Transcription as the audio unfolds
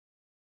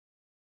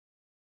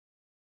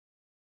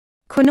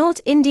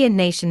QUINAULT Indian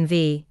Nation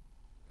v.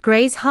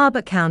 GRAYS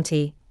Harbor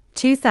County,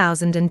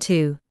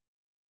 2002.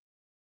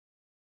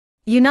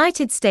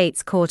 United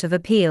States Court of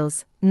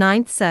Appeals,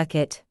 9th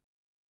Circuit.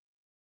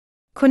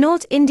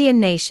 QUINAULT Indian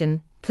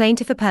Nation,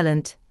 Plaintiff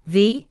Appellant,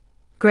 v.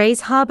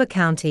 GRAYS Harbor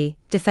County,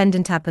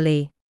 Defendant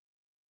Appellee.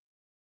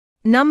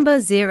 Number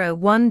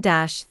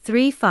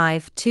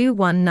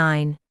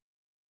 01-35219.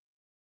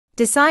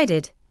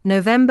 Decided,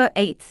 November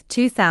 8,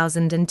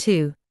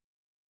 2002.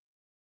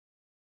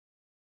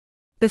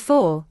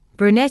 Before,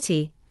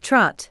 Brunetti,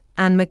 Trutt,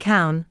 and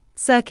McCown,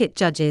 Circuit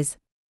Judges.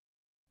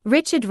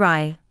 Richard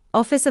Rye,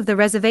 Office of the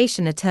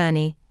Reservation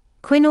Attorney,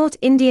 QUINAULT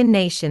Indian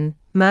Nation,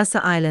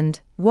 Mercer Island,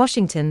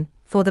 Washington,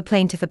 for the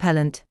Plaintiff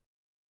Appellant.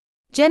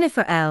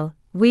 Jennifer L.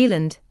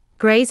 Wieland,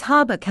 GRAYS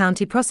Harbor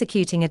County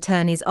Prosecuting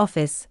Attorney's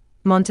Office,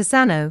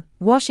 Montesano,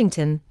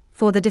 Washington,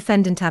 for the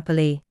Defendant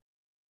Appellee.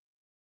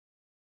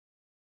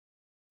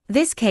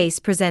 This case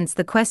presents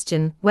the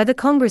question whether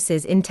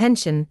Congress's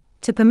intention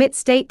to permit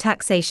state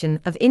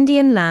taxation of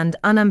Indian land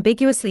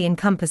unambiguously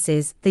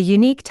encompasses the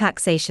unique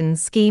taxation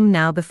scheme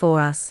now before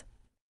us.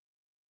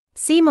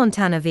 See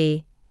Montana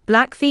v.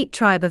 Blackfeet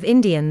Tribe of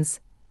Indians,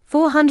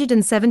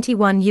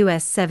 471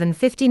 U.S.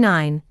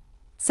 759,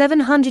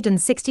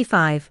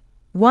 765,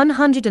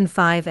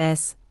 105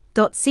 S.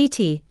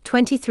 CT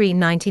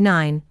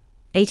 2399,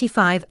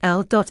 85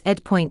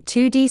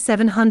 L.ed.2d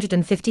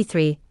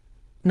 753,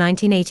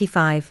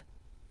 1985.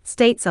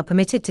 States are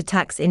permitted to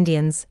tax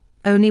Indians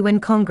only when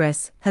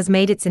Congress has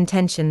made its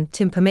intention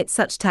to permit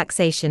such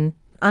taxation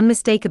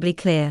unmistakably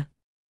clear.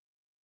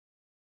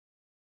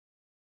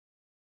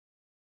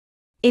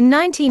 In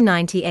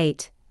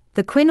 1998,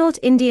 the QUINAULT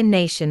Indian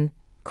Nation,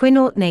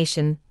 QUINAULT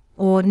Nation,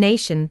 or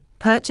Nation,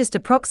 purchased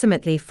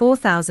approximately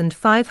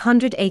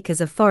 4,500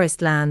 acres of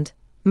forest land,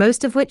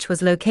 most of which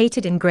was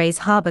located in GRAYS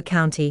Harbor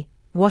County,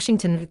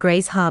 Washington.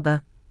 GRAYS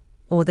Harbor,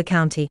 or the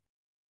county.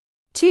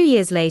 2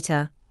 years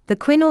later, the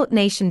QUINAULT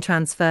Nation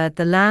transferred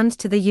the land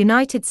to the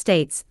United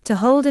States to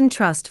hold in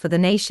trust for the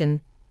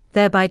nation,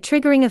 thereby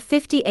triggering a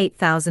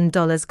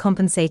 $58,000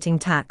 compensating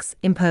tax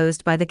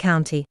imposed by the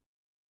county.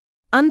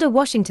 Under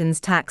Washington's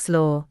tax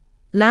law,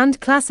 land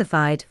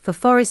classified for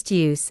forest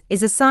use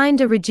is assigned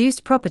a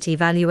reduced property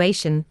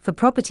valuation for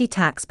property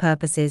tax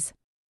purposes.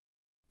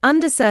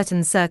 Under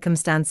certain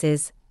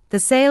circumstances, the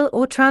sale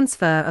or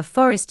transfer of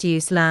forest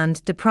use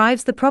land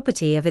deprives the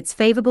property of its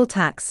favorable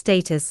tax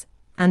status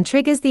and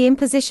triggers the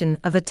imposition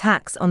of a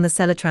tax on the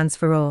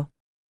seller-transferor.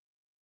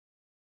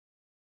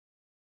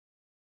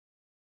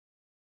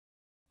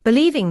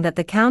 Believing that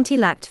the county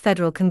lacked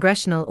federal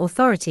congressional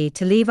authority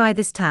to levy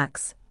this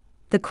tax,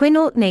 the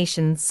QUINAULT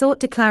Nation sought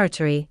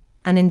declaratory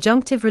and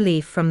injunctive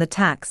relief from the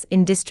tax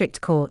in district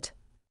court.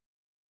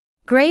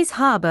 GRAYS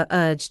Harbor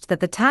urged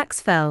that the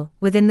tax fell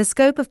within the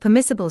scope of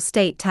permissible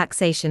state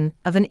taxation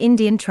of an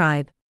Indian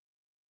tribe.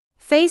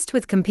 Faced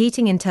with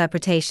competing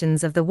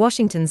interpretations of the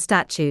Washington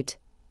statute,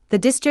 the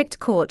district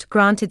court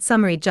granted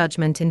summary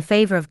judgment in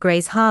favor of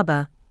GRAYS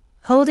Harbor,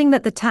 holding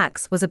that the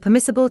tax was a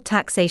permissible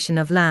taxation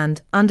of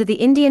land under the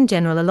Indian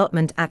General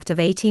Allotment Act of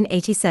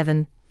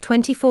 1887,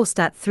 24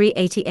 Stat.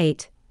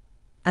 388,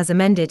 as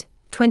amended,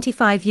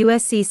 25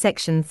 U.S.C.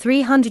 Section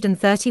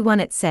 331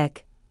 et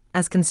sec.,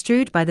 as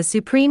construed by the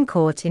Supreme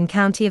Court in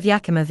County of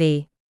Yakima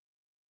v.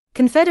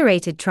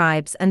 Confederated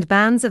Tribes and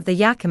Bands of the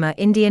Yakima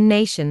Indian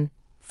Nation,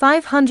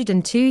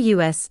 502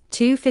 U.S.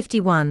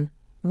 251,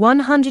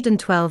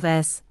 112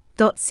 S.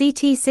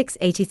 CT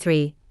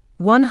 683,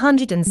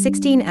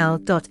 116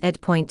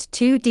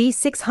 L.ed.2d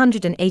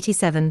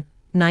 687,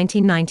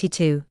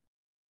 1992.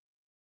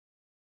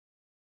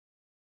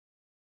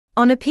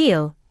 On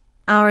appeal,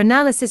 our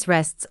analysis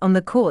rests on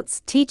the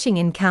court's teaching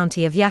in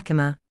County of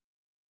Yakima.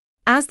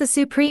 As the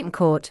Supreme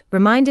Court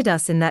reminded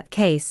us in that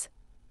case,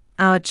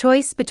 our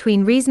choice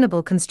between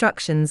reasonable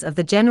constructions of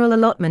the General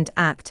Allotment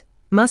Act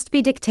must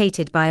be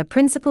dictated by a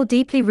principle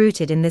deeply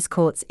rooted in this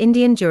court's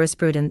Indian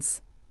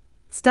jurisprudence.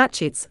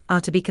 Statutes are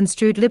to be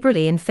construed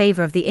liberally in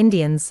favor of the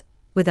Indians,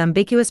 with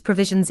ambiguous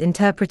provisions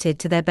interpreted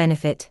to their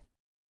benefit.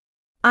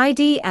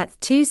 ID at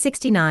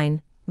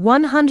 269,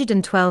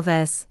 112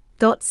 S.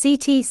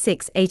 CT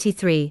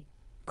 683,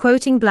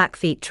 quoting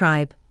Blackfeet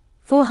Tribe,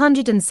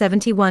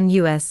 471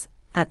 U.S.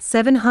 at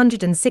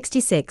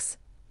 766,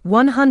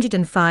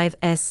 105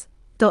 S.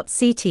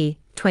 CT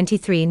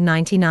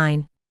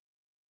 2399.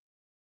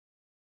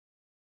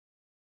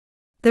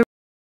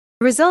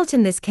 The result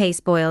in this case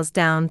boils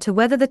down to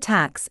whether the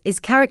tax is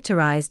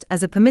characterized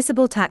as a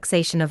permissible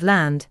taxation of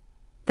land,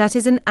 that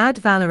is an ad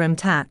valorem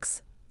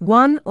tax,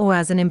 or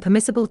as an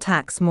impermissible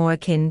tax more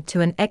akin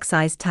to an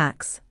excise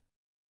tax.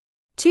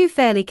 Too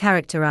fairly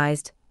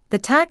characterized, the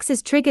tax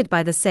is triggered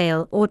by the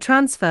sale or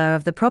transfer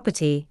of the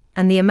property,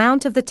 and the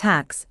amount of the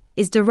tax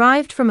is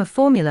derived from a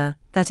formula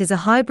that is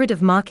a hybrid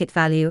of market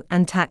value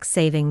and tax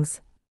savings.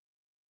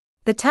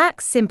 The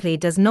tax simply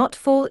does not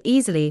fall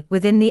easily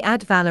within the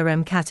ad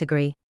valorem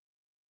category.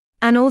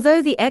 And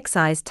although the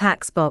excise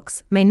tax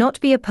box may not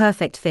be a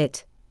perfect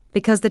fit,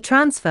 because the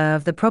transfer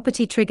of the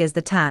property triggers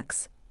the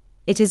tax,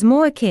 it is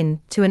more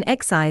akin to an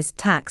excise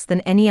tax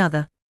than any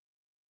other.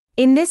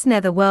 In this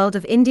netherworld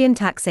of Indian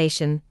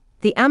taxation,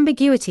 the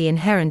ambiguity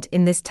inherent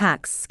in this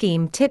tax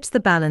scheme tips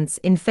the balance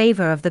in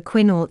favor of the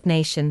QUINAULT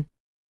nation.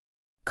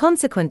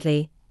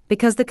 Consequently,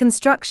 because the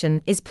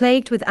construction is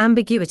plagued with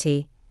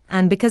ambiguity,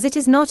 and because it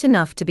is not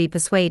enough to be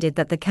persuaded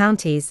that the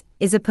counties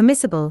is a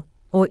permissible,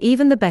 or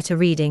even the better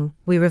reading,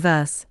 we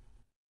reverse.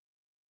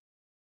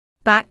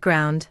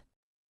 Background.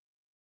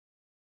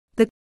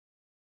 The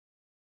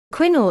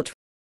QUINAULT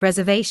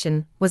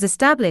Reservation was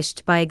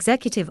established by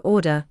executive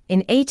order in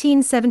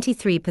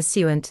 1873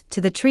 pursuant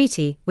to the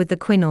treaty with the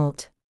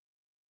QUINAULT.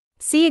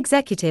 See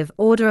Executive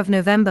Order of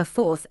November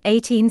 4,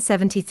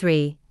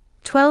 1873,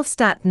 12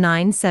 Stat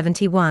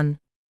 971.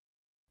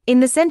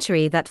 In the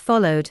century that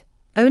followed,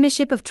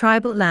 ownership of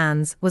tribal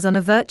lands was on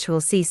a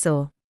virtual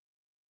seesaw.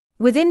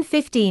 Within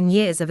 15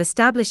 years of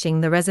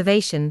establishing the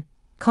reservation,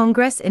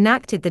 Congress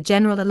enacted the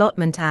General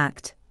Allotment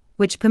Act,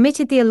 which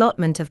permitted the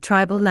allotment of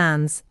tribal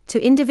lands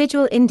to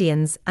individual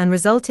Indians and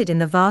resulted in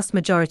the vast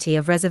majority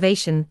of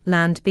reservation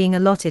land being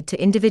allotted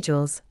to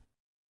individuals.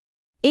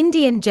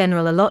 Indian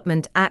General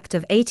Allotment Act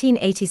of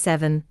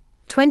 1887,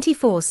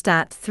 24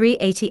 Stat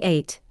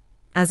 388,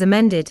 as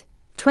amended,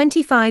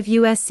 25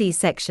 U.S.C.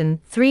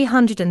 Section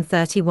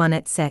 331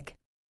 et seq.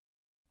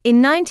 In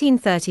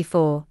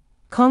 1934,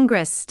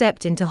 Congress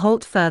stepped in to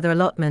halt further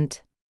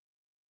allotment.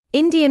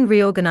 Indian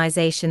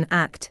Reorganization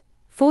Act,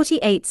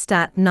 48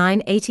 Stat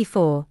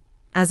 984,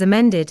 as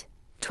amended,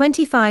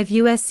 25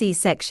 U.S.C.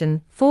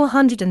 Section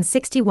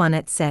 461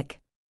 et seq.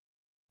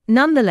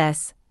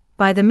 Nonetheless,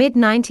 by the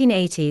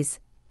mid-1980s,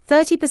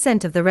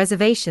 30% of the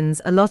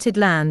reservation's allotted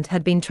land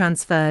had been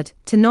transferred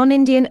to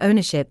non-Indian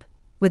ownership,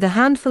 with a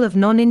handful of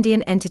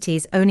non-Indian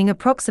entities owning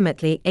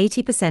approximately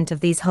 80%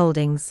 of these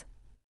holdings.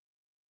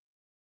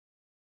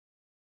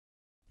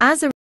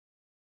 As a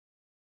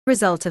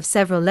result of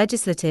several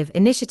legislative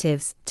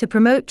initiatives to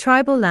promote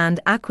tribal land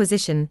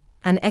acquisition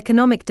and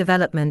economic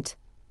development,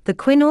 the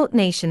QUINAULT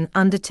nation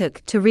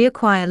undertook to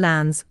reacquire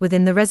lands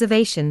within the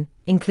reservation,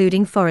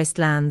 including forest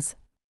lands.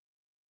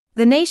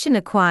 The nation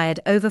acquired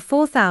over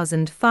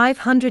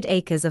 4,500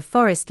 acres of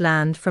forest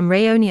land from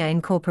Rayonier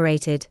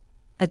Incorporated,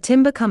 a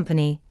timber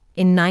company,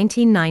 in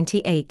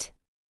 1998.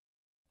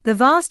 The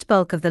vast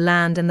bulk of the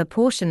land and the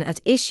portion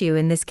at issue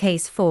in this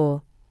case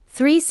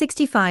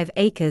 365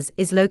 acres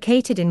is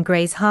located in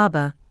GRAYS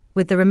Harbor,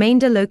 with the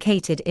remainder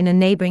located in a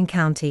neighboring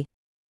county.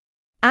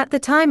 At the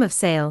time of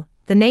sale,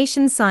 the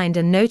nation signed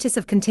a notice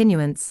of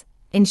continuance,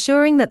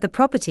 ensuring that the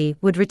property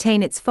would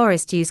retain its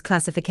forest use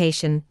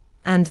classification,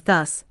 and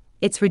thus,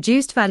 its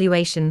reduced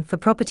valuation for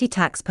property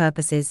tax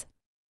purposes.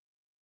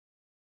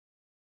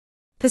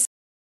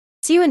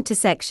 Pursuant to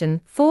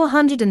Section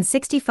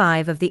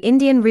 465 of the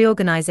Indian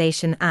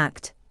Reorganization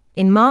Act,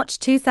 in March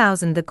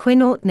 2000 the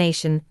QUINAULT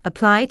nation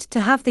applied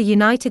to have the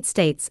United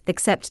States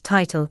accept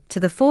title to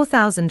the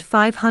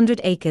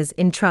 4,500 acres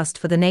in trust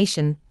for the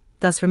nation,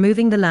 thus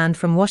removing the land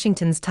from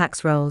Washington's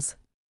tax rolls.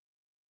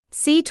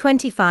 See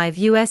 25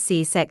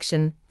 U.S.C.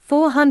 Section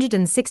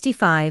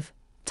 465,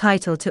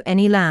 Title to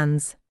any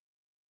lands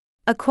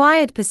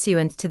acquired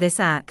pursuant to this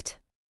act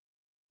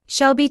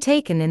shall be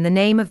taken in the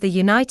name of the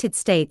United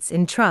States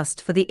in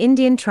trust for the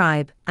Indian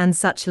tribe, and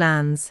such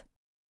lands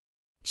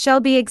shall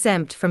be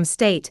exempt from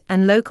state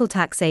and local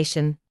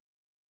taxation.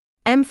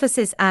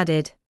 Emphasis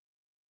added.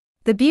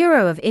 The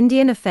Bureau of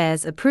Indian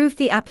Affairs approved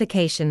the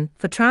application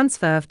for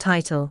transfer of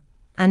title,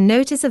 and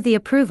notice of the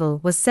approval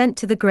was sent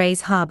to the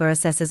GRAYS Harbor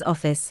Assessor's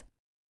Office.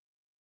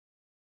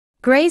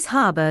 GRAYS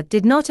Harbor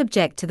did not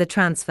object to the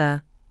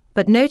transfer,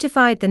 but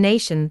notified the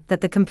nation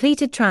that the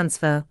completed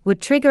transfer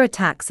would trigger a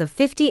tax of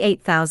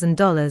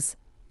 $58,000,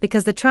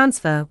 because the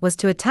transfer was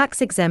to a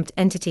tax-exempt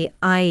entity,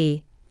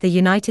 i.e., the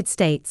United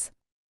States.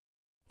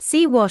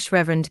 See Wash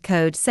Reverend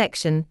Code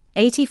Section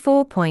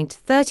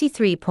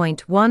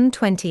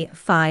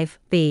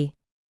 84.33.125b.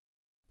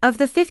 Of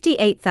the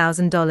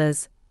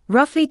 $58,000,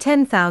 roughly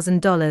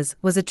 $10,000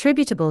 was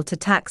attributable to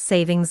tax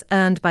savings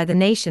earned by the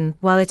nation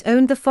while it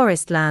owned the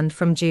forest land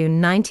from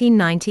June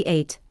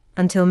 1998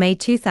 until May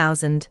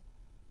 2000.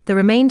 The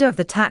remainder of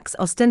the tax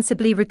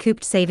ostensibly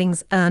recouped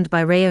savings earned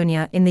by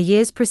Rayonier in the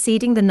years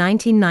preceding the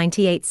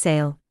 1998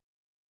 sale.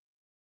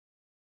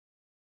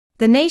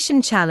 The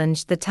nation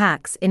challenged the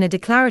tax in a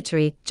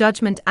declaratory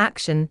judgment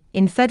action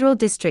in federal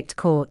district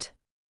court.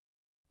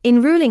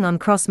 In ruling on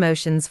cross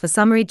motions for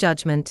summary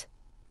judgment,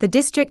 the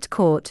district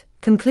court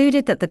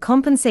concluded that the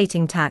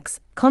compensating tax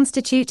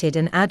constituted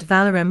an ad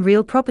valorem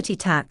real property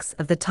tax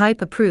of the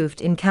type approved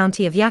in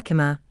County of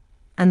Yakima,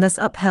 and thus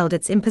upheld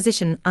its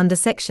imposition under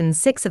Section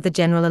 6 of the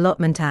General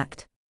Allotment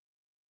Act.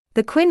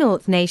 The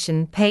QUINAULT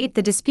nation paid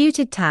the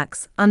disputed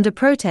tax under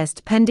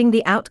protest pending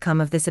the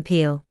outcome of this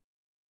appeal.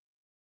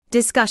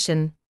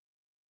 Discussion.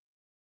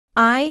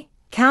 I.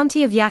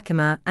 County of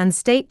Yakima and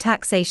state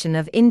taxation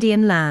of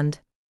Indian land.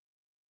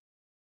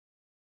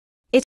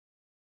 It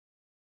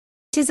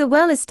is a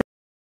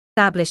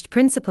well-established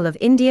principle of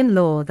Indian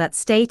law that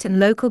state and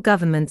local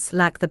governments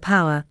lack the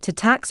power to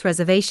tax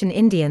reservation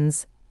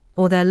Indians,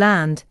 or their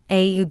land,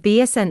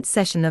 absent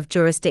cession of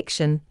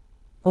jurisdiction,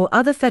 or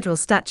other federal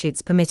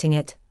statutes permitting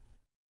it.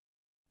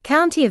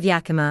 County of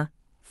Yakima,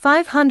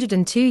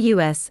 502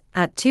 U.S.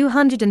 at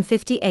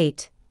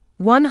 258,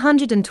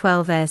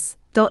 112 S.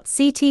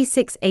 CT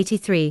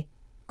 683,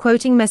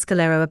 quoting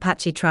Mescalero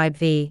Apache Tribe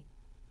v.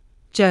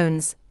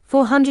 Jones,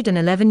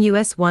 411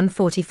 U.S.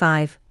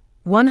 145,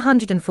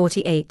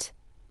 148,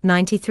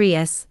 93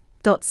 S.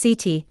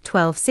 CT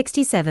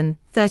 1267,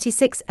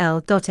 36 L.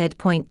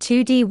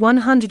 ed.2d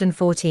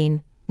 114,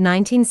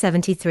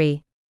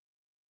 1973.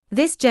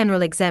 This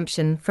general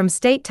exemption from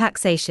state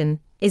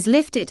taxation is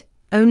lifted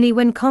only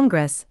when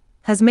Congress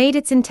has made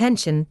its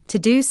intention to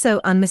do so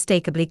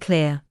unmistakably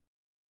clear.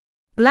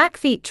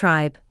 Blackfeet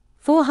Tribe,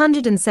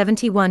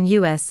 471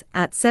 U.S.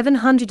 at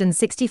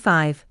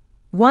 765,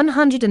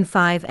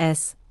 105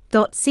 S.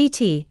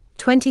 CT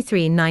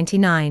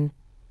 2399.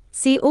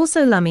 See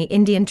also Lummi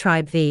Indian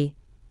Tribe v.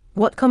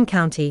 Whatcom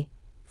County,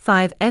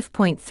 5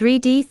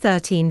 F.3d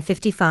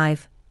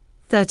 1355,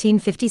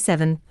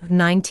 1357,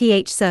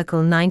 9th Circle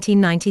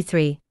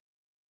 1993.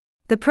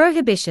 The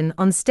prohibition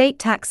on state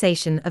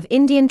taxation of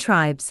Indian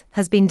tribes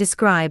has been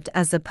described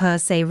as a per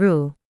se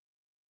rule.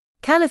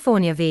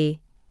 California v.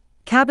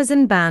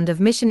 Cabazon Band of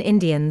Mission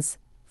Indians,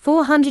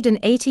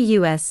 480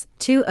 U.S.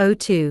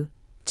 202,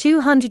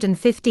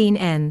 215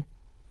 N.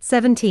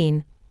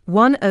 17,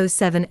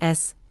 107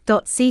 S.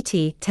 CT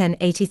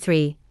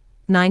 1083,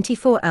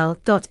 94 L.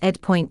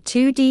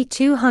 ed.2d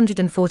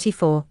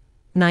 244,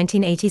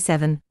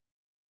 1987.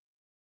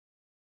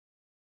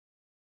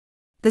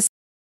 The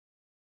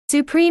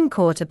Supreme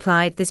Court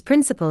applied this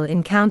principle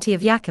in County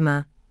of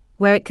Yakima,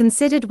 where it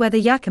considered whether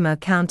Yakima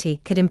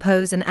County could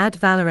impose an ad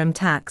valorem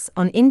tax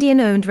on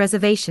Indian-owned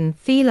reservation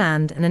fee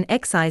land and an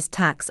excise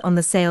tax on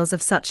the sales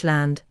of such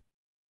land.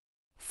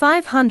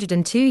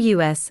 502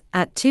 U.S.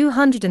 at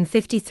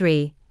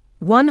 253,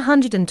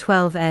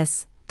 112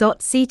 S.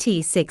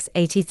 CT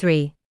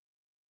 683.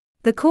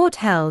 The court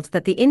held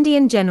that the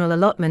Indian General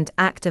Allotment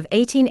Act of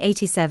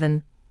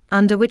 1887,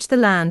 under which the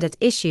land at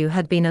issue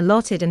had been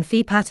allotted and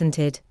fee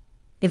patented,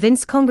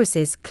 evinced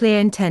Congress's clear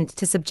intent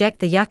to subject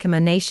the Yakima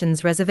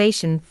Nation's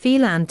reservation fee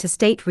land to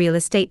state real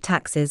estate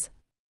taxes.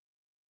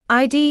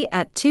 ID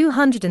at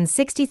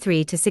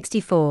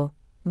 263-64,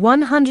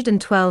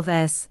 112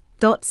 S.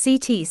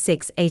 CT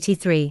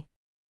 683.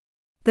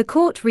 The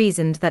court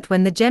reasoned that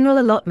when the General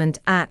Allotment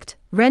Act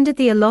rendered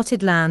the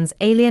allotted lands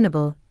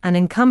alienable and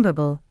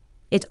encumberable,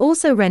 it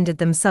also rendered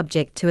them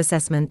subject to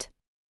assessment.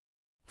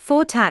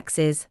 For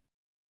taxes.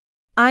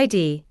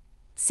 ID.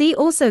 See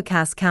also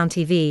Cass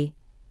County v.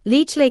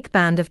 Leech Lake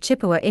Band of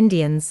Chippewa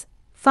Indians,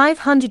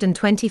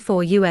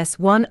 524 U.S.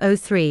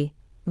 103,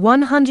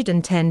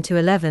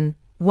 110-11,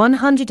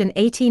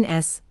 118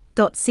 S.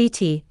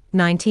 CT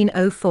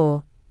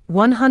 1904,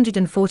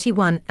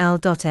 141 L.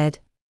 ed.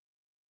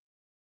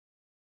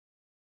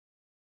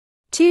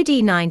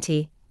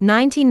 2D90,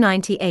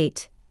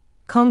 1998.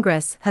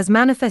 Congress has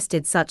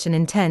manifested such an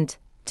intent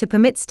to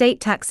permit state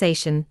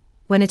taxation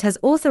when it has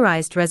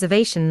authorized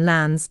reservation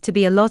lands to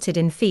be allotted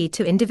in fee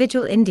to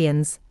individual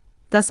Indians,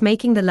 thus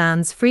making the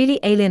lands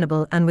freely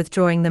alienable and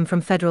withdrawing them from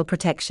federal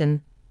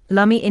protection.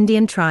 Lummi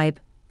Indian Tribe,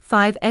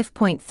 5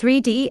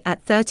 F.3d at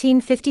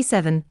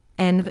 1357,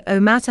 no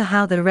matter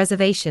how the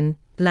reservation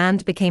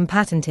land became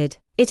patented,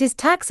 it is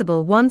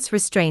taxable once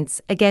restraints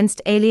against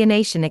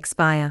alienation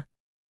expire.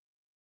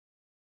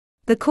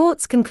 The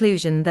court's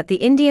conclusion that the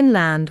Indian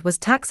land was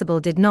taxable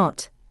did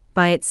not,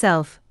 by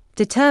itself,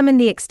 determine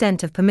the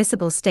extent of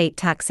permissible state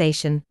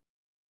taxation.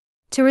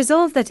 To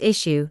resolve that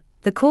issue,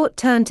 the court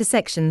turned to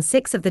Section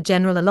 6 of the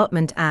General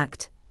Allotment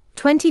Act,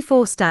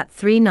 24 Stat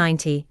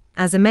 390,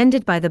 as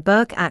amended by the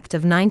Burke Act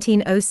of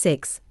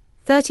 1906,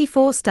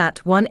 34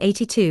 Stat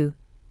 182,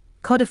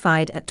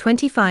 codified at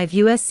 25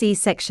 U.S.C.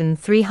 Section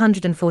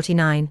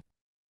 349.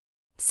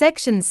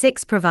 Section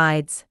 6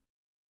 provides,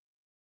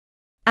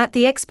 at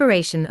the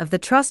expiration of the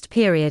trust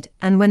period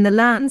and when the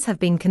lands have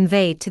been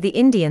conveyed to the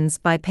Indians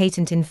by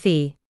patent in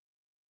fee,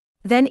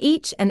 then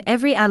each and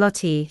every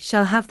allottee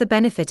shall have the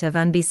benefit of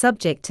and be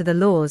subject to the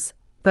laws,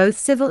 both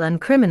civil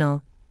and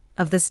criminal,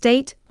 of the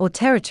state or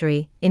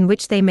territory in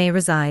which they may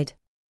reside.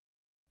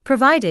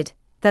 Provided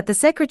that the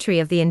Secretary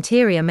of the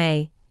Interior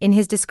may, in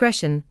his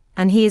discretion,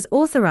 and he is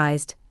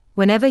authorized,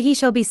 whenever he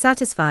shall be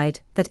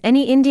satisfied that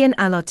any Indian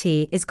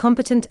allottee is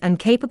competent and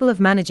capable of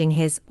managing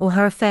his or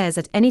her affairs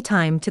at any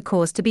time, to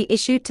cause to be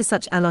issued to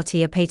such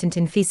allottee a patent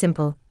in fee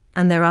simple,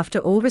 and thereafter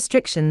all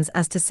restrictions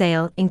as to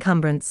sale,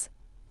 encumbrance,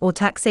 or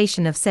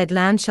taxation of said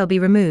land shall be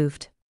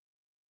removed.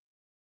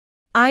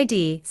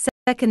 ID.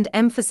 Second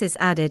emphasis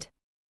added.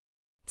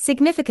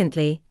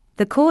 Significantly,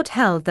 the court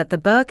held that the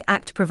Burke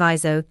Act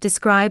proviso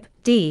describe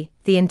the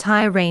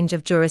entire range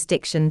of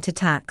jurisdiction to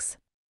tax.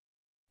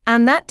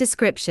 And that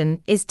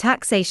description is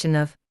taxation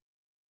of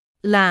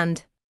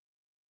land.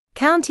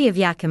 County of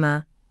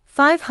Yakima,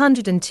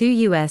 502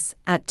 U.S.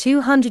 at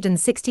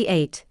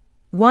 268,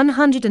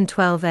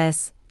 112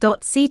 S.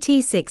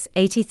 CT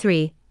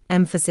 683,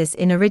 emphasis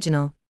in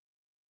original.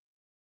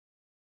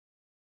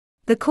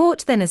 The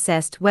court then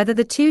assessed whether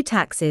the two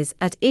taxes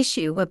at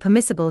issue were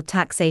permissible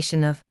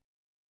taxation of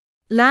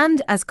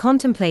land as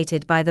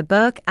contemplated by the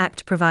Burke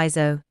Act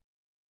proviso.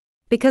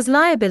 Because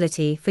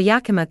liability for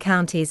Yakima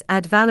County's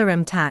ad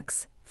valorem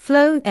tax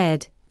flowed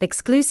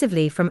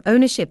exclusively from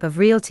ownership of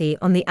realty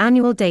on the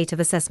annual date of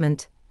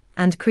assessment,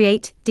 and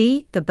create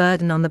the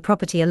burden on the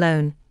property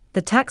alone,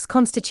 the tax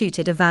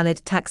constituted a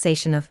valid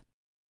taxation of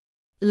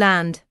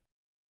land.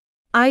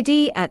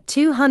 ID at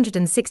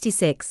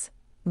 266,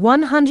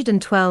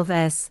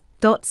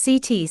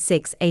 112s.CT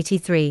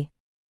 683.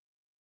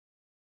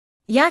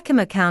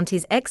 Yakima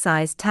County's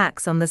excise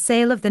tax on the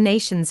sale of the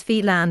nation's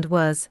fee land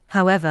was,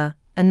 however,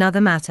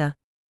 another matter.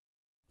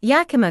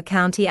 Yakima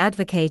County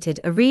advocated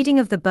a reading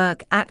of the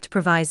Burke Act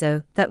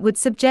proviso that would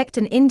subject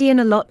an Indian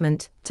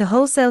allotment to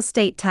wholesale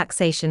state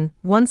taxation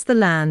once the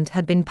land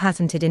had been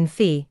patented in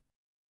fee.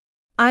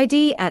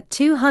 ID at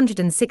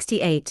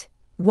 268,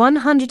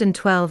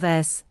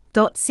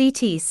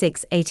 112s.CT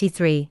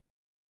 683.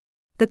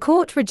 The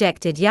court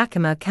rejected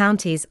Yakima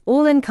County's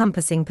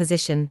all-encompassing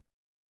position.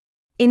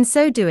 In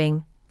so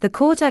doing, the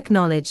court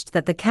acknowledged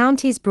that the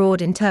county's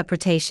broad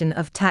interpretation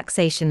of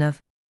taxation of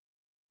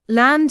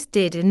land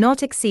did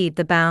not exceed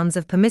the bounds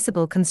of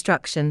permissible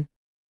construction.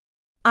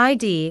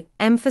 ID,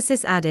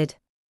 emphasis added.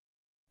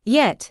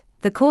 Yet,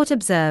 the court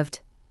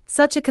observed,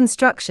 such a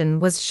construction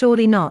was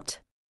surely not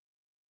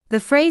the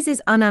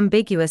phrase's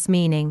unambiguous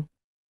meaning.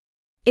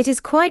 It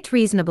is quite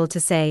reasonable to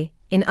say,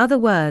 in other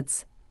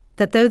words,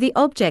 that though the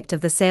object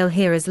of the sale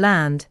here is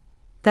land,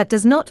 that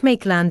does not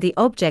make land the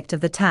object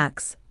of the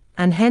tax,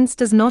 and hence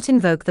does not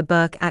invoke the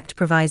Burke Act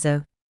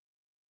proviso.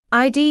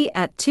 ID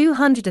at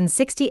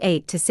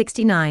 268 to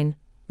 69,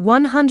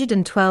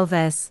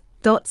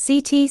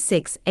 112s.CT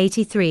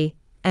 683,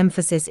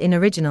 emphasis in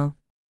original.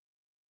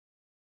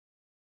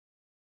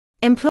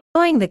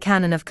 Employing the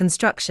canon of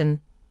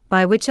construction,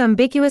 by which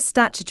ambiguous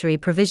statutory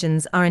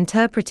provisions are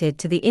interpreted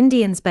to the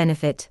Indians'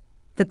 benefit,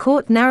 the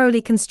court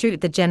narrowly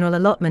construed the General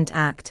Allotment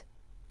Act,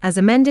 as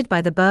amended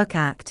by the Burke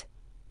Act,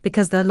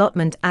 because the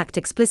Allotment Act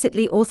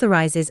explicitly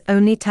authorizes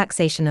only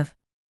taxation of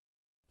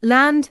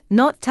land,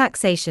 not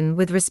taxation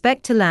with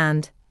respect to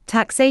land,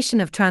 taxation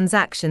of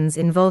transactions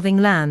involving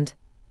land,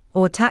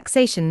 or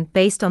taxation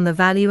based on the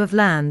value of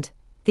land.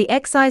 The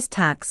excise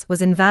tax was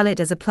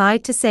invalid as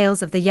applied to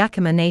sales of the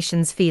Yakima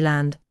Nation's fee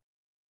land.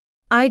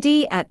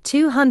 ID at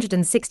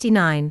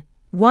 269,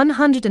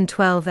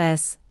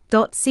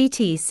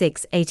 112s.CT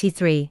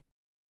 683.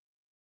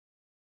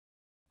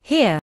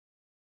 Here,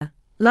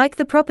 like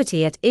the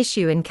property at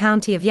issue in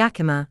County of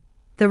Yakima,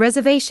 the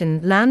reservation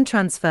land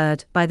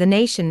transferred by the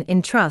nation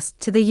in trust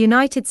to the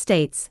United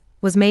States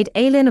was made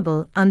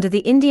alienable under the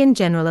Indian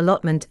General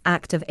Allotment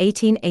Act of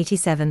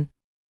 1887.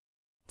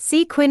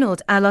 See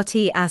QUINAULT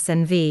Allottee As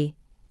N.V.,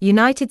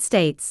 United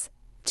States,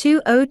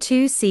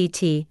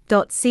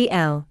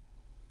 202ct.cl,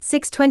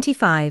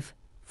 625,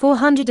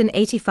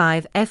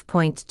 485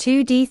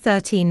 F.2d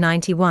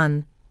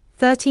 1391,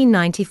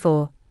 1394,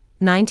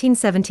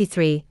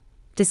 1973,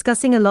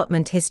 discussing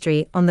allotment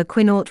history on the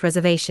Quinault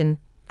Reservation,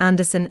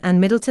 Anderson and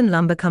Middleton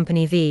Lumber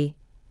Company v.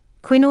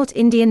 Quinault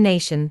Indian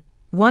Nation,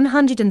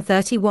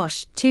 130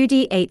 Wash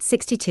 2d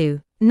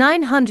 862,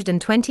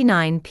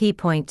 929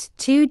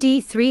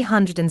 p.2d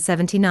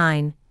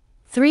 379,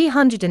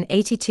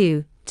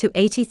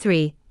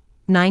 382-83,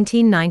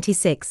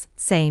 1996,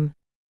 same.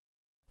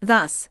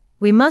 Thus,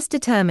 we must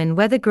determine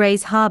whether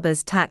GRAYS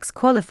Harbor's tax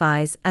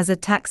qualifies as a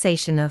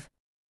taxation of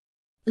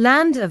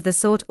land of the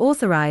sort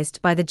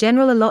authorized by the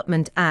General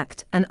Allotment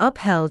Act and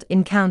upheld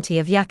in County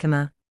of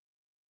Yakima.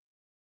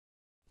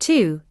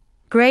 2.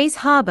 GRAYS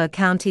Harbor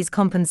County's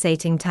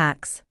compensating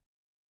tax.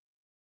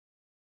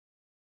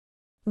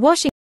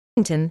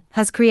 Washington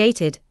has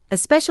created a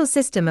special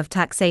system of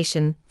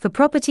taxation for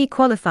property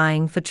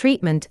qualifying for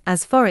treatment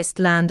as forest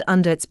land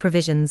under its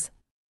provisions.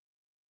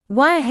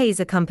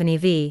 Weyerhaeuser Company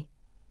v.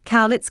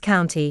 Cowlitz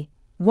County,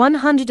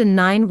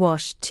 109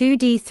 Wash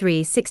 2d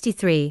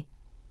 363,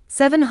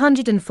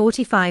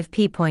 745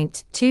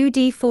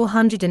 p.2d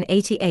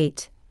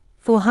 488,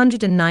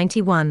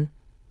 491,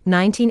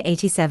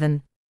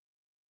 1987.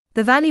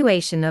 The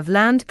valuation of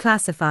land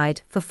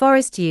classified for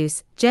forest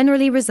use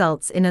generally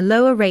results in a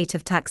lower rate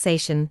of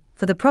taxation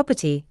for the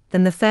property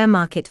than the fair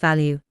market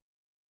value.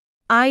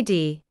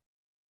 ID.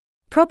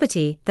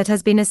 Property that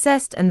has been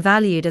assessed and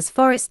valued as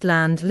forest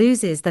land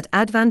loses that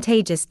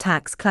advantageous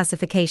tax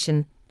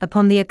classification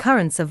upon the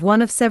occurrence of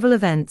one of several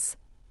events,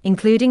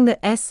 including the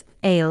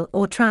sale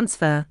or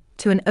transfer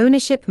to an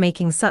ownership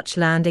making such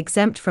land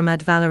exempt from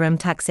ad valorem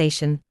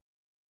taxation.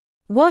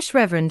 Wash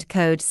Reverend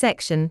Code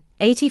Section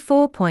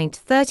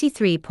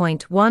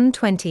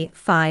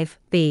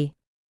 84.33.125b.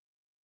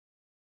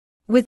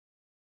 With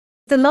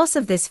the loss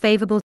of this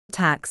favorable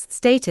tax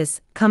status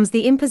comes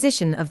the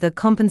imposition of the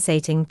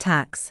compensating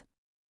tax.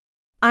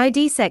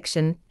 ID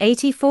Section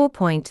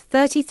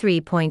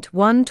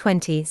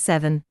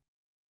 84.33.127.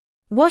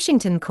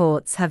 Washington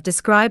courts have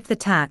described the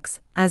tax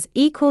as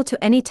equal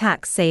to any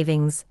tax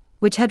savings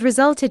which had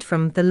resulted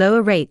from the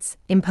lower rates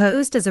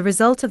imposed as a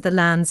result of the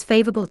land's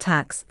favorable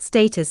tax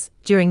status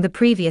during the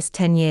previous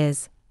 10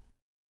 years.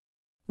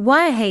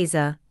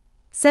 Weyerhaeuser,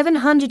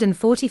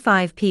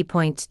 745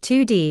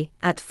 p.2d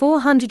at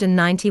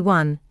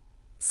 491,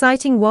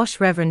 citing Wash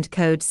Reverend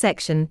Code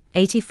Section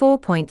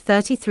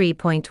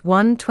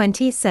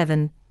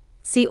 84.33.127.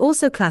 See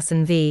also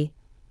Klassen v.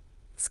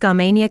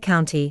 Skarmania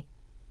County.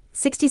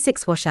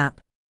 66 Wash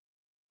App.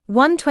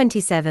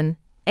 127,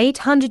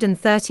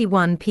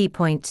 831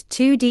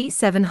 p.2d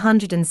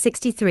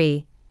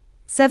 763,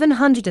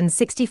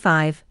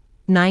 765,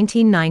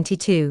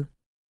 1992.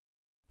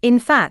 In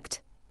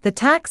fact, the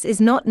tax is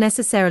not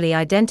necessarily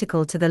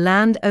identical to the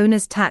land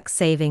owner's tax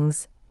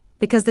savings,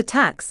 because the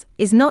tax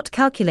is not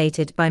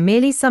calculated by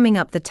merely summing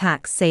up the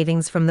tax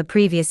savings from the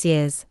previous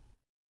years.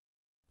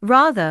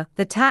 Rather,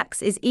 the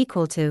tax is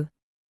equal to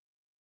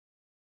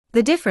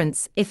the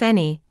difference, if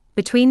any,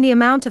 between the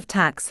amount of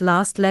tax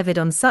last levied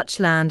on such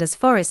land as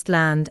forest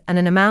land and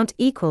an amount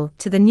equal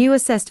to the new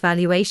assessed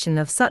valuation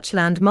of such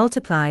land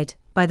multiplied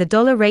by the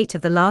dollar rate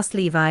of the last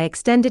levy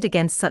extended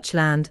against such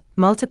land,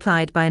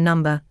 multiplied by a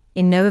number,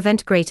 in no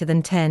event greater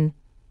than 10,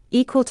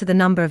 equal to the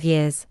number of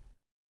years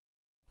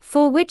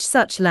for which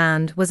such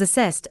land was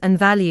assessed and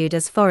valued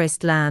as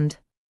forest land.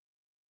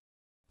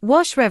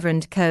 Wash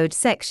Reverend Code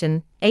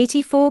Section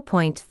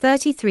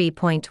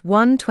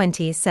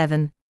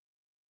 84.33.127.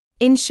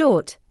 In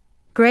short,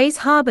 Grays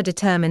Harbor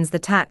determines the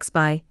tax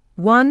by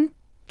 1.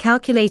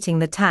 Calculating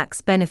the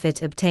tax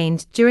benefit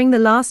obtained during the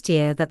last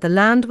year that the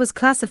land was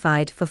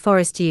classified for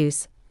forest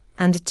use,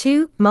 and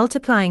 2.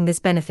 Multiplying this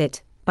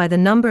benefit by the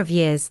number of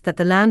years that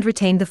the land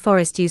retained the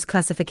forest use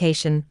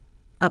classification,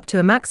 up to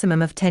a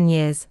maximum of 10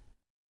 years.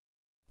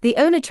 The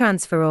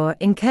owner-transferor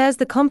incurs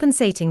the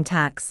compensating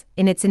tax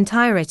in its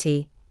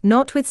entirety,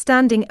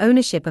 notwithstanding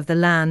ownership of the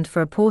land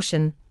for a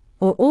portion,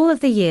 or all of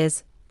the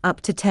years,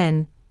 up to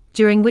 10,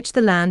 during which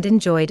the land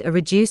enjoyed a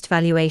reduced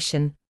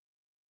valuation.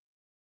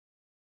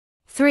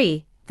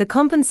 3. The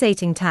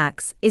compensating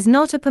tax is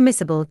not a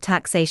permissible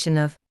taxation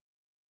of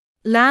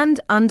land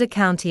under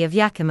County of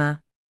Yakima.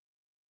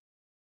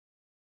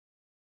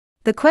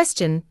 The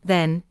question,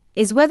 then,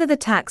 is whether the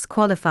tax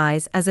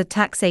qualifies as a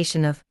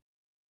taxation of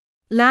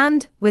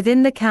land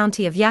within the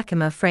County of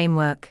Yakima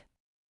framework.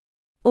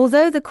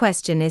 Although the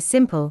question is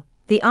simple,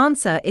 the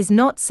answer is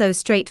not so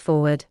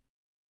straightforward.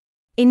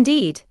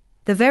 Indeed,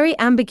 the very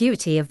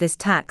ambiguity of this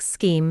tax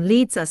scheme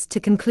leads us to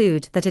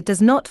conclude that it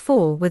does not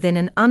fall within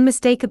an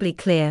unmistakably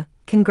clear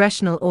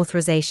congressional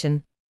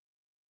authorization.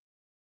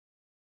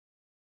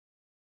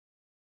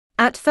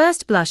 At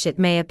first blush it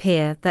may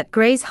appear that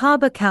Grays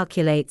Harbor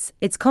calculates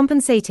its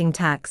compensating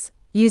tax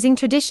using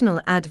traditional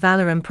ad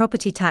valorem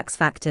property tax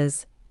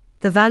factors,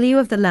 the value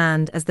of the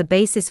land as the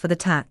basis for the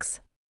tax.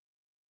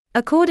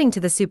 According to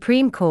the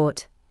Supreme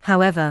Court,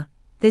 however,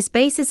 this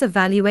basis of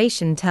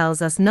valuation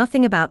tells us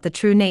nothing about the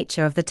true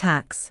nature of the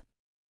tax.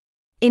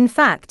 In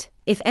fact,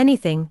 if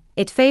anything,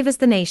 it favors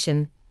the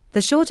nation.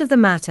 The short of the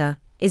matter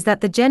is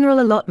that the General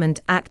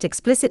Allotment Act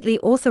explicitly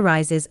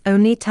authorizes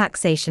only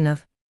taxation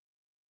of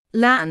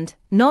land,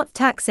 not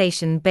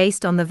taxation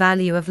based on the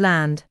value of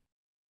land.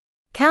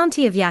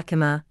 County of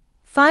Yakima,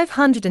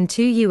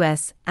 502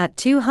 U.S. at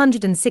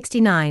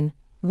 269,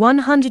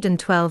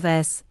 112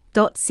 S.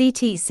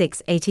 CT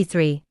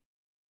 683.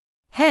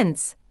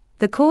 Hence,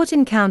 the court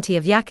in County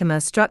of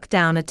Yakima struck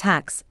down a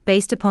tax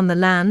based upon the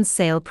land's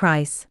sale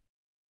price.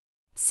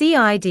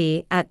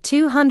 CID at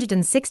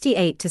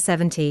 268 to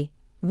 70,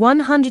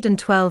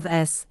 112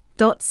 S.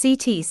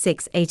 CT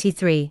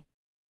 683.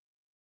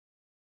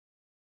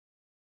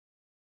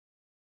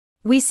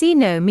 We see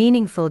no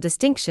meaningful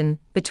distinction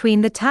between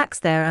the tax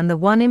there and the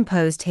one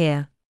imposed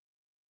here.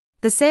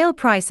 The sale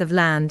price of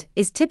land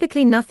is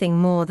typically nothing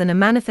more than a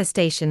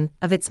manifestation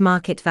of its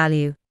market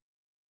value.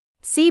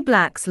 See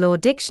Black's Law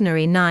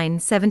Dictionary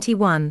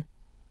 971,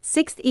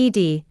 6th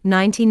ed.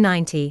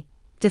 1990,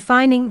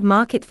 defining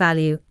market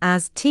value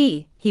as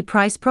he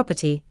price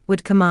property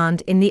would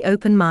command in the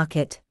open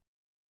market.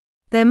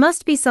 There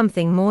must be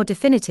something more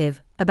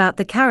definitive about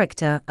the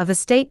character of a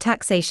state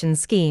taxation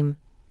scheme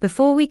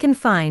before we can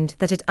find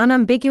that it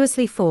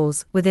unambiguously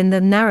falls within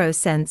the narrow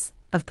sense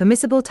of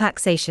permissible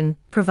taxation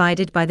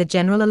provided by the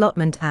General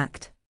Allotment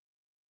Act.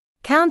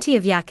 County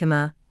of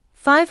Yakima,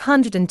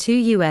 502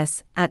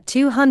 U.S. at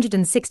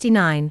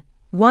 269,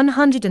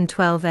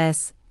 112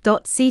 S.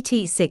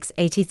 CT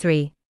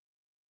 683.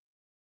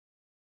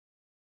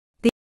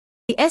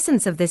 The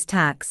essence of this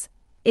tax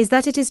is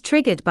that it is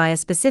triggered by a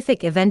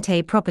specific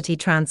evente property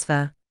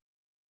transfer.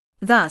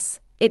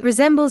 Thus, it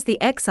resembles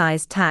the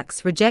excise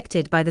tax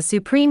rejected by the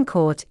Supreme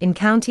Court in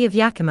County of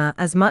Yakima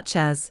as much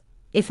as,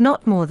 if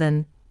not more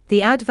than,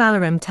 the ad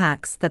valorem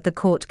tax that the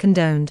court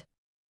condoned.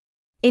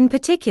 In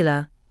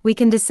particular, we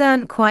can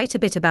discern quite a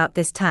bit about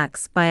this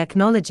tax by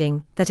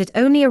acknowledging that it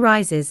only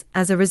arises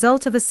as a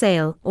result of a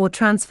sale or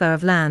transfer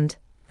of land,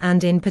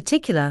 and in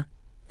particular,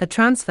 a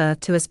transfer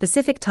to a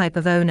specific type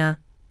of owner,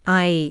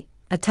 i.e.,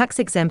 a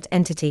tax-exempt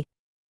entity.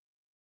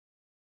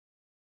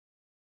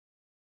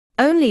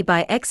 Only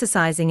by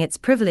exercising its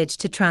privilege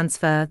to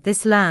transfer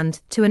this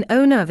land to an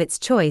owner of its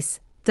choice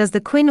does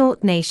the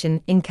QUINAULT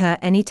nation incur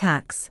any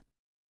tax.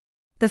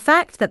 The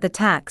fact that the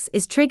tax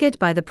is triggered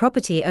by the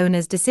property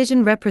owner's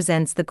decision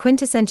represents the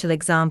quintessential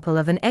example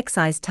of an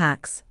excise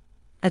tax,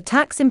 a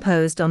tax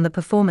imposed on the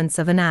performance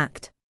of an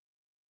act.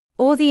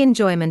 or the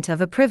enjoyment of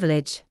a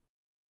privilege.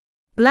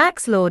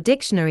 Black's Law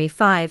Dictionary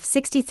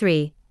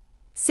 563,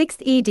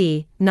 6th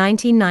ed.,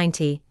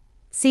 1990,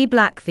 see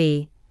Black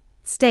v.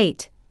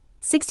 State,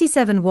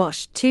 67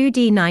 Wash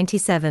 2d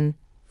 97,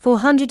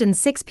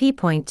 406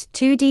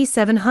 p.2d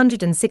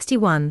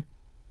 761,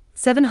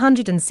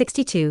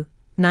 762,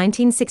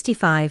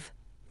 1965.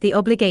 The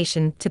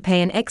obligation to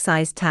pay an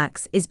excise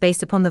tax is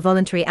based upon the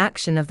voluntary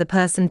action of the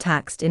person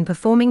taxed in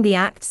performing the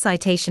act.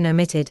 Citation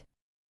omitted.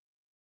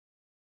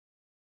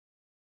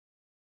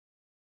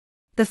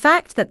 The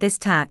fact that this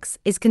tax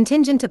is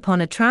contingent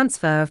upon a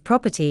transfer of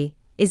property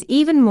is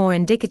even more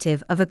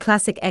indicative of a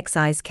classic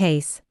excise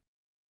case.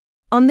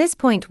 On this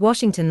point,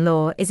 Washington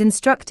law is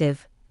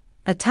instructive.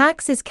 A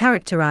tax is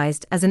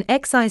characterized as an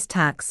excise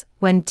tax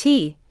when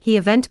the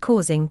event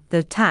causing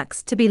the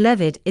tax to be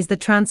levied is the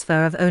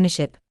transfer of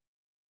ownership.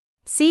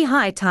 See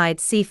High Tide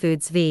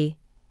Seafoods v.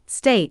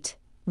 State,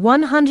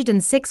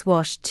 106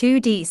 Wash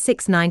 2d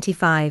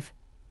 695,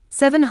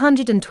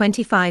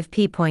 725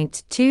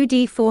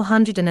 p.2d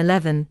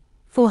 411,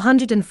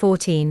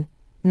 414,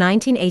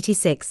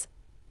 1986.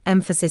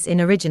 Emphasis in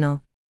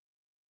original.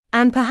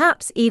 And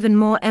perhaps even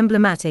more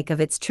emblematic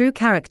of its true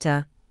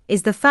character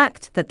is the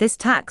fact that this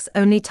tax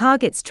only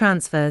targets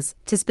transfers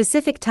to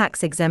specific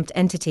tax-exempt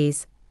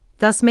entities,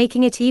 thus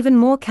making it even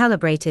more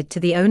calibrated to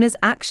the owner's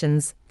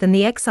actions than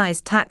the excise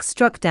tax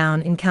struck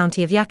down in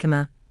County of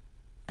Yakima,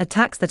 a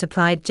tax that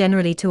applied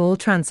generally to all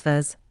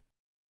transfers.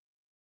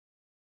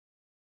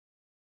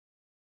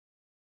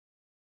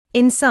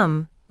 In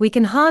sum, we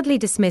can hardly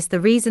dismiss the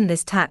reason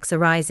this tax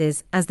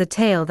arises as the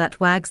tail that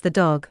wags the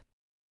dog.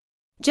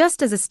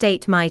 Just as a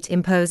state might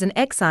impose an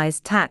excise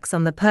tax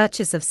on the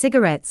purchase of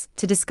cigarettes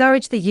to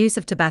discourage the use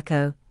of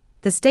tobacco,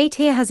 the state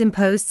here has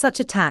imposed such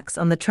a tax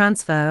on the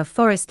transfer of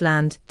forest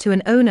land to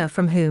an owner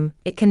from whom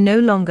it can no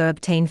longer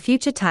obtain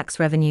future tax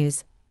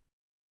revenues.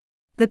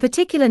 The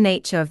particular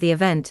nature of the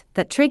event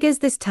that triggers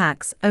this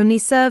tax only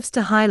serves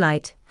to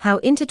highlight how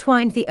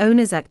intertwined the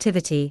owner's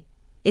activity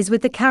is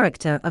with the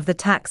character of the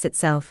tax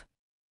itself.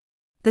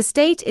 The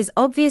state is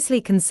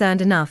obviously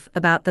concerned enough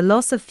about the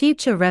loss of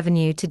future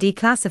revenue to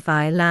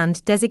declassify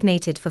land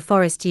designated for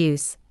forest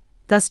use,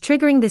 thus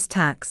triggering this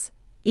tax,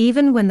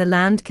 even when the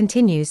land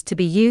continues to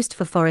be used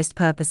for forest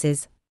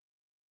purposes.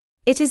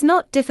 It is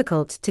not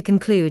difficult to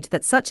conclude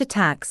that such a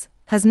tax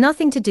has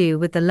nothing to do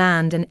with the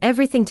land and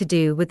everything to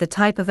do with the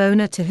type of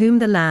owner to whom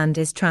the land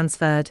is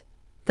transferred,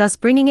 thus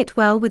bringing it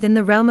well within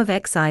the realm of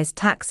excise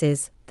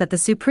taxes that the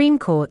Supreme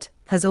Court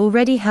has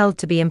already held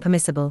to be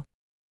impermissible.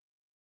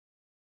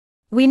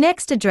 We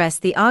next address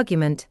the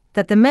argument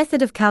that the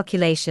method of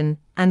calculation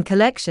and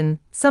collection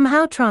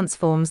somehow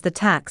transforms the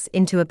tax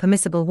into a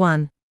permissible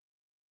one.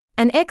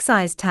 An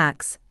excise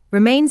tax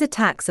remains a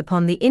tax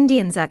upon the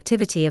Indian's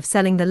activity of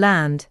selling the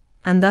land,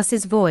 and thus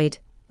is void,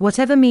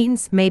 whatever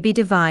means may be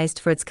devised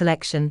for its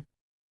collection.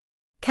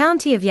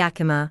 County of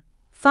Yakima,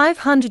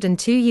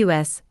 502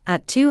 U.S.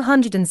 at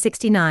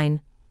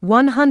 269,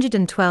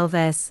 112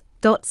 S.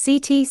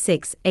 CT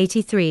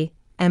 683,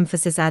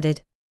 emphasis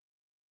added.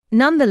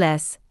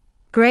 Nonetheless,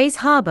 Grays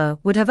Harbor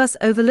would have us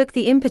overlook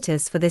the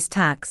impetus for this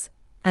tax,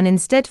 and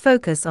instead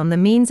focus on the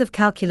means of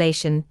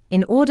calculation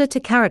in order to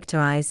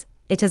characterize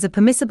it as a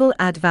permissible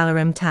ad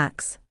valorem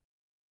tax.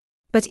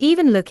 But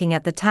even looking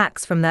at the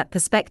tax from that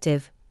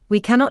perspective, we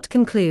cannot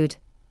conclude,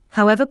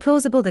 however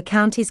plausible the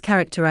county's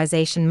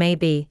characterization may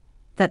be,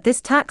 that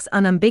this tax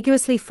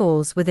unambiguously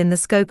falls within the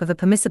scope of a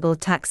permissible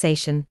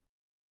taxation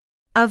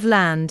of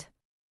land.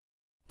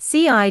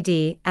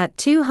 CID at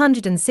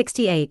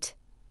 268,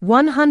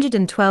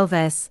 112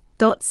 S.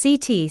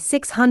 CT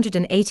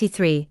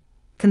 683,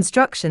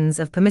 constructions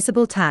of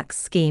permissible tax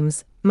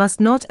schemes must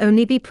not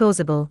only be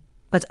plausible,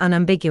 but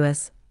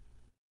unambiguous.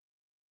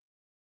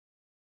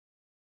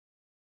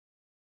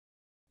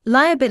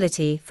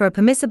 Liability for a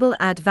permissible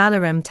ad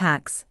valorem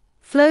tax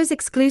flows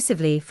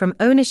exclusively from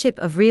ownership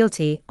of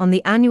realty on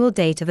the annual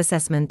date of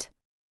assessment.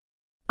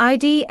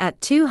 ID at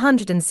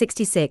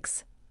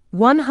 266,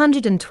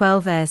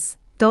 112 S.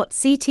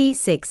 CT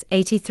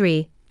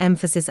 683,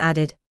 emphasis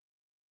added.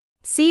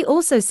 See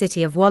also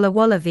City of Walla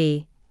Walla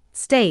v.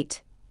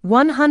 State,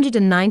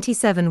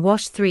 197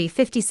 Wash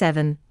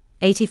 357,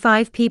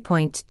 85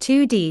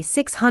 p.2d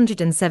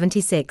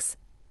 676,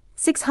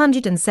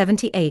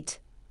 678,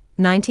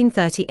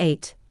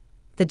 1938.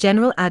 The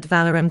general ad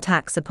valorem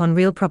tax upon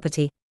real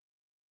property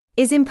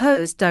is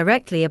imposed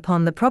directly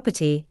upon the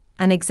property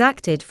and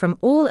exacted from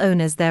all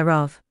owners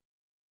thereof.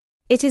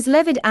 It is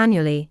levied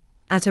annually,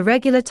 at a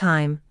regular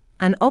time,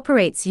 and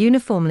operates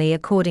uniformly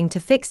according to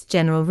fixed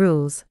general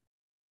rules.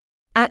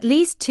 At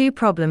least two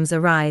problems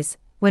arise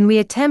when we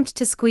attempt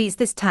to squeeze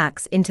this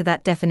tax into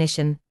that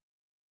definition.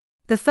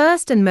 The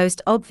first and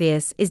most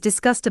obvious is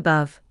discussed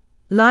above.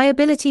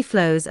 Liability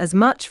flows as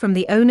much from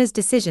the owner's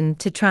decision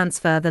to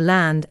transfer the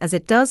land as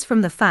it does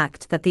from the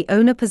fact that the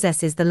owner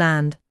possesses the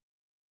land.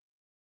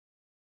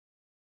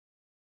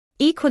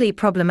 Equally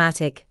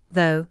problematic,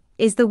 though,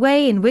 is the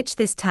way in which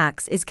this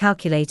tax is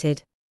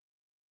calculated.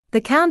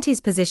 The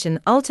county's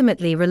position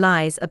ultimately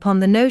relies upon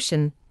the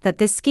notion that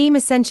this scheme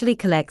essentially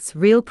collects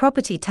real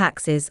property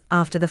taxes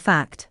after the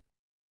fact.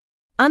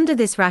 Under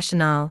this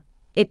rationale,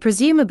 it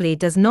presumably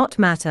does not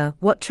matter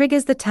what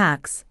triggers the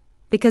tax,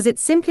 because it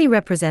simply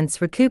represents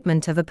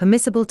recoupment of a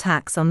permissible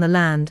tax on the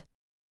land.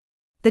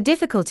 The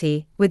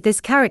difficulty with this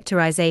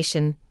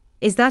characterization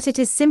is that it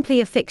is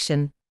simply a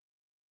fiction.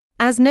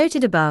 As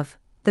noted above,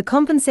 the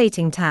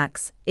compensating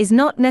tax is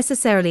not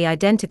necessarily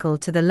identical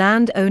to the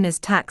landowner's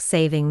tax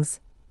savings,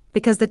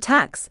 because the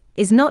tax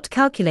is not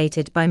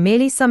calculated by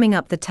merely summing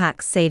up the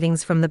tax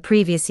savings from the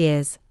previous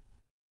years.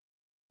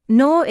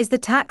 Nor is the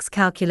tax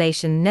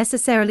calculation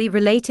necessarily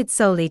related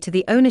solely to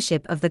the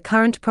ownership of the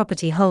current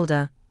property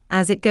holder,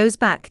 as it goes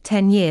back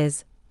 10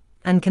 years,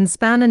 and can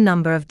span a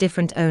number of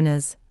different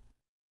owners.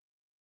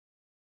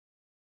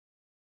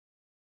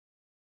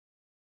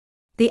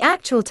 The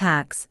actual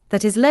tax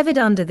that is levied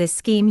under this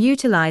scheme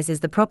utilizes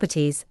the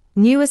property's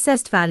new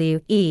assessed value,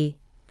 E,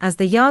 as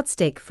the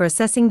yardstick for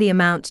assessing the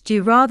amount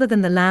due rather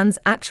than the land's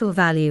actual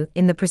value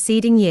in the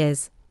preceding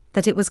years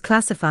that it was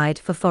classified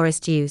for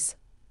forest use.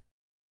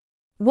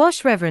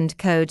 Wash Reverend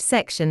Code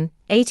Section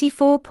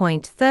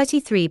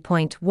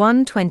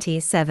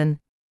 84.33.127.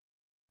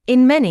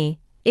 In many,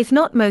 if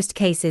not most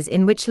cases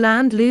in which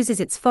land loses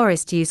its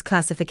forest use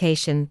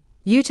classification,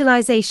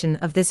 utilization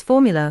of this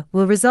formula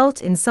will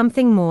result in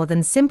something more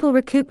than simple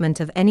recoupment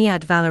of any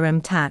ad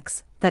valorem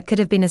tax that could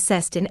have been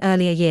assessed in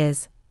earlier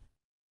years.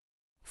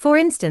 For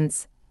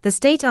instance, the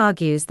state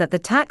argues that the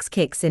tax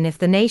kicks in if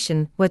the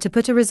nation were to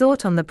put a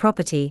resort on the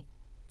property,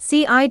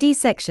 see ID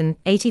Section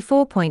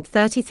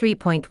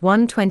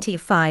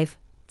 84.33.125,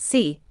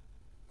 c,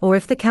 or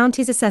if the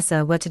county's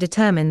assessor were to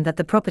determine that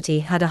the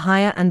property had a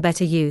higher and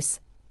better use,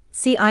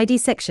 see ID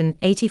Section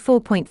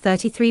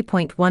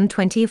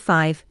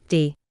 84.33.125,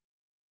 d.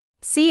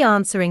 See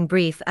answering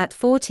brief at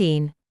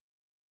 14.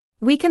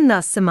 We can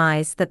thus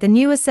surmise that the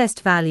new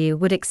assessed value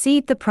would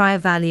exceed the prior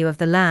value of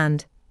the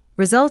land,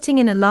 resulting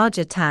in a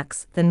larger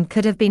tax than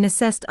could have been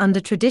assessed under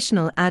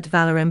traditional ad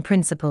valorem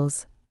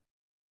principles.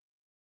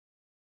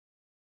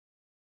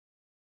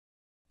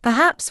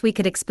 Perhaps we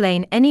could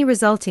explain any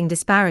resulting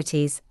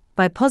disparities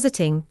by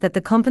positing that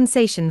the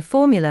compensation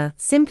formula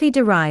simply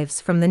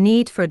derives from the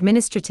need for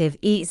administrative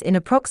ease in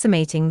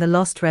approximating the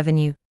lost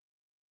revenue.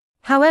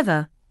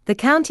 However, the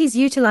county's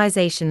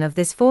utilization of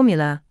this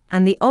formula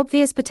and the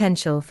obvious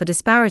potential for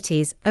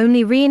disparities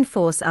only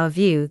reinforce our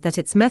view that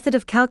its method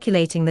of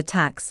calculating the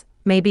tax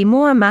may be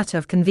more a matter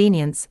of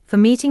convenience for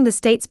meeting the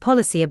state's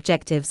policy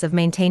objectives of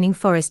maintaining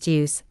forest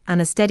use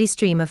and a steady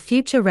stream of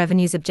future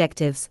revenues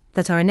objectives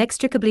that are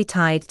inextricably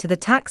tied to the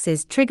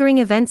taxes triggering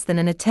events than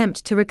an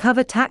attempt to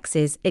recover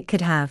taxes it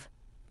could have,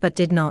 but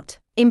did not,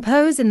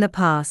 impose in the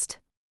past.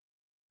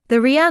 The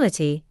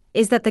reality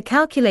is that the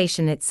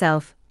calculation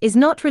itself is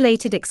not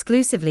related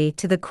exclusively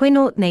to the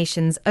QUINAULT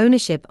nation's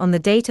ownership on the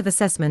date of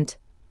assessment,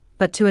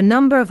 but to a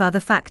number of other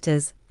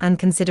factors and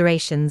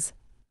considerations.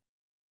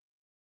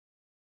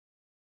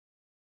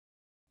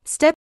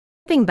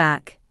 Stepping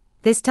back,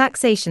 this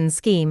taxation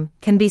scheme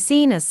can be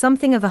seen as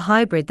something of a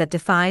hybrid that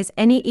defies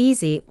any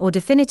easy or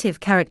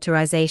definitive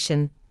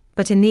characterization,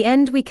 but in the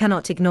end we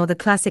cannot ignore the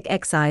classic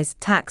excise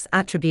tax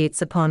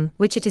attributes upon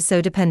which it is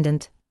so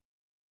dependent.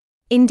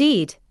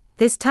 Indeed,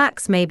 this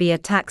tax may be a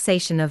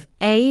taxation of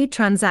a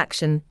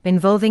transaction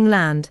involving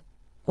land,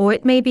 or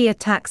it may be a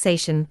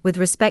taxation with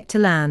respect to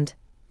land,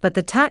 but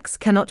the tax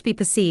cannot be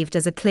perceived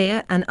as a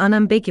clear and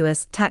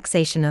unambiguous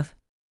taxation of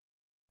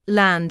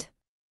land.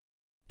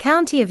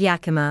 County of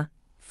Yakima,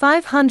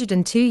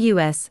 502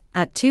 U.S.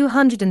 at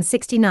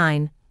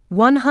 269,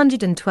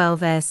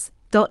 112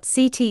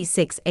 S.CT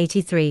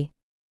 683.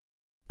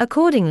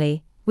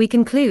 Accordingly, we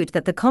conclude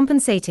that the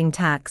compensating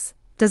tax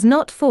does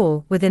not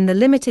fall within the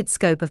limited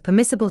scope of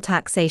permissible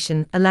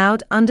taxation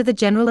allowed under the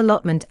General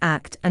Allotment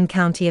Act and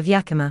County of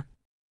Yakima.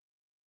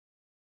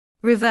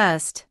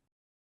 Reversed.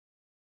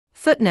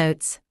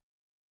 Footnotes.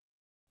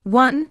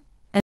 1.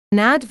 An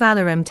ad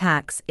valorem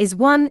tax is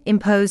one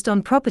imposed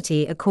on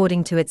property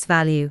according to its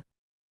value.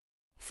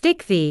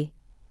 FDIC v.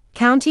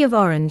 County of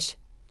Orange,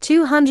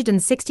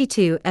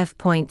 262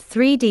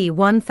 F.3d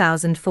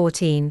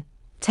 1014,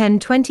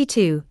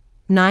 1022,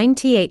 9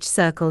 th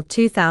Circle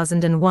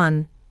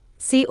 2001.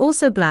 See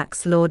also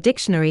Black's Law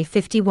Dictionary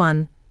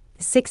 51,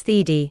 6th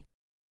ed.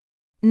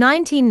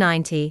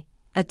 1990,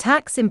 a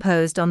tax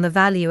imposed on the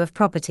value of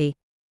property.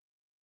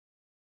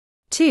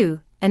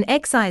 2. An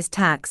excise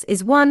tax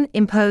is one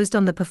imposed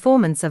on the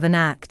performance of an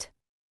act.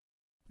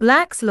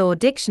 Black's Law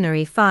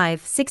Dictionary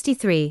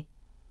 563,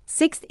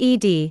 6th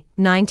ed.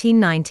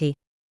 1990.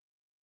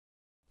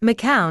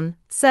 McCown,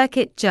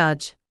 Circuit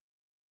Judge.